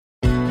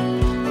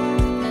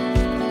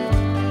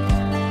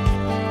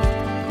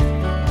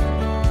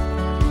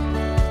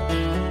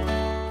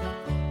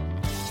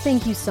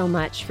Thank you so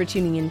much for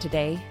tuning in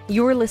today.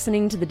 You're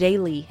listening to The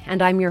Daily,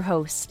 and I'm your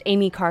host,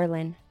 Amy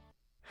Carlin.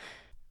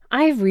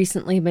 I've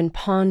recently been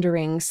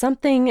pondering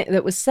something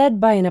that was said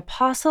by an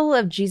apostle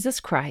of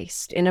Jesus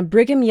Christ in a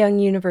Brigham Young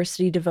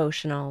University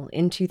devotional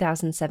in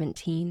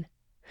 2017.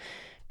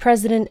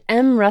 President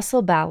M.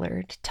 Russell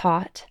Ballard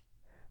taught,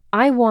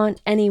 "I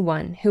want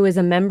anyone who is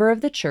a member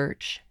of the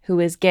church, who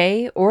is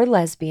gay or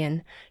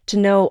lesbian, to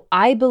know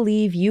I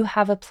believe you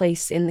have a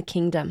place in the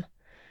kingdom.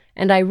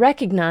 And I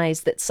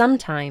recognize that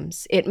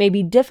sometimes it may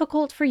be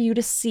difficult for you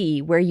to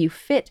see where you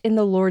fit in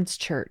the Lord's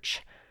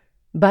church,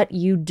 but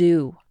you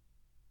do."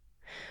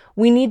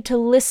 We need to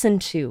listen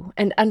to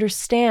and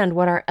understand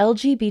what our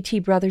LGBT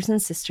brothers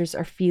and sisters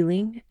are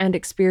feeling and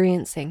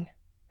experiencing.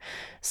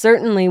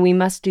 Certainly, we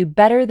must do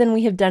better than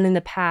we have done in the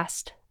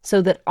past,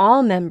 so that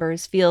all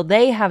members feel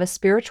they have a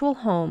spiritual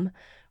home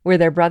where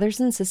their brothers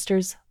and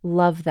sisters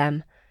love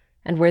them,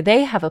 and where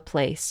they have a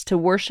place to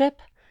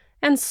worship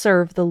and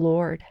serve the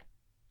Lord.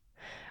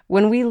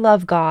 When we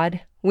love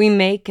God, we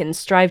make and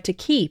strive to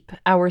keep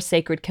our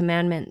sacred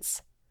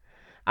commandments.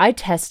 I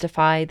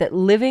testify that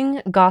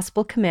living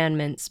gospel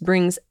commandments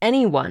brings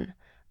anyone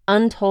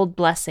untold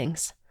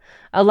blessings,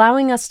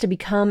 allowing us to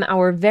become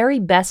our very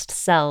best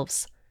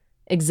selves,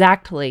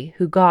 exactly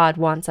who God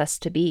wants us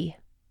to be.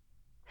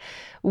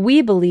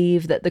 We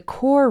believe that the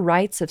core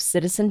rights of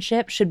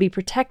citizenship should be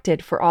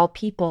protected for all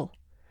people,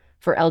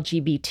 for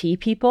LGBT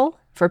people,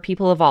 for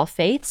people of all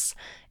faiths,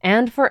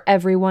 and for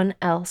everyone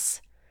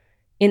else.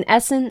 In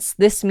essence,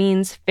 this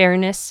means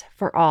fairness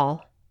for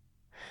all.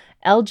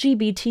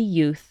 LGBT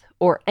youth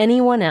or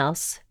anyone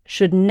else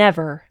should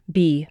never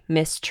be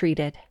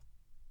mistreated.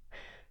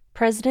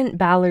 President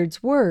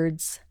Ballard's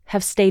words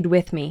have stayed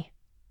with me.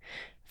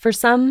 For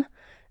some,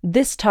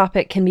 this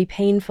topic can be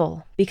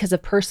painful because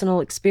of personal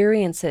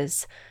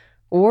experiences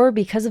or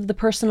because of the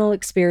personal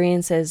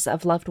experiences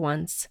of loved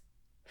ones.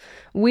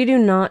 We do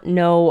not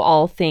know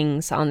all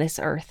things on this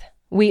earth.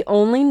 We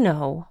only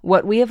know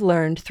what we have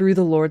learned through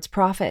the Lord's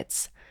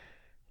prophets.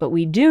 But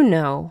we do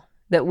know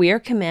that we are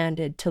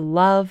commanded to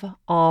love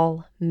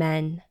all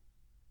men.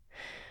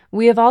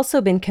 We have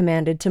also been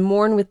commanded to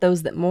mourn with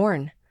those that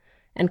mourn,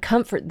 and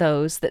comfort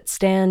those that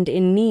stand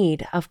in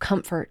need of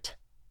comfort.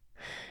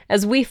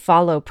 As we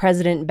follow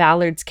President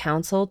Ballard's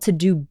counsel to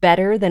do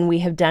better than we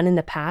have done in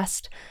the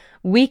past,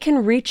 we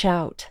can reach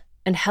out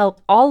and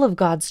help all of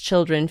God's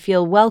children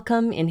feel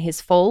welcome in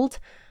His fold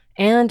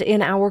and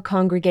in our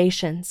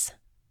congregations.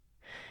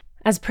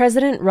 As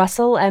President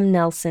Russell M.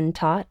 Nelson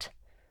taught,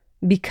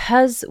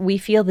 because we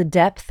feel the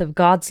depth of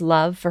God's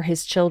love for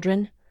His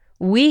children,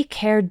 we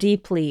care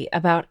deeply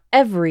about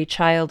every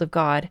child of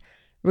God,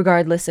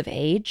 regardless of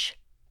age,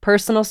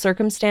 personal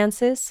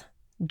circumstances,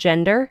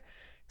 gender,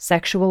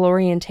 sexual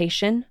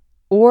orientation,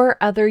 or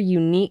other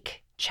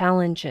unique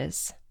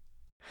challenges.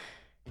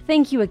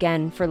 Thank you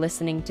again for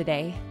listening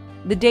today.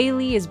 The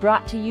Daily is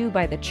brought to you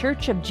by the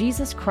Church of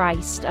Jesus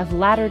Christ of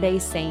Latter-day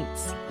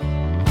Saints.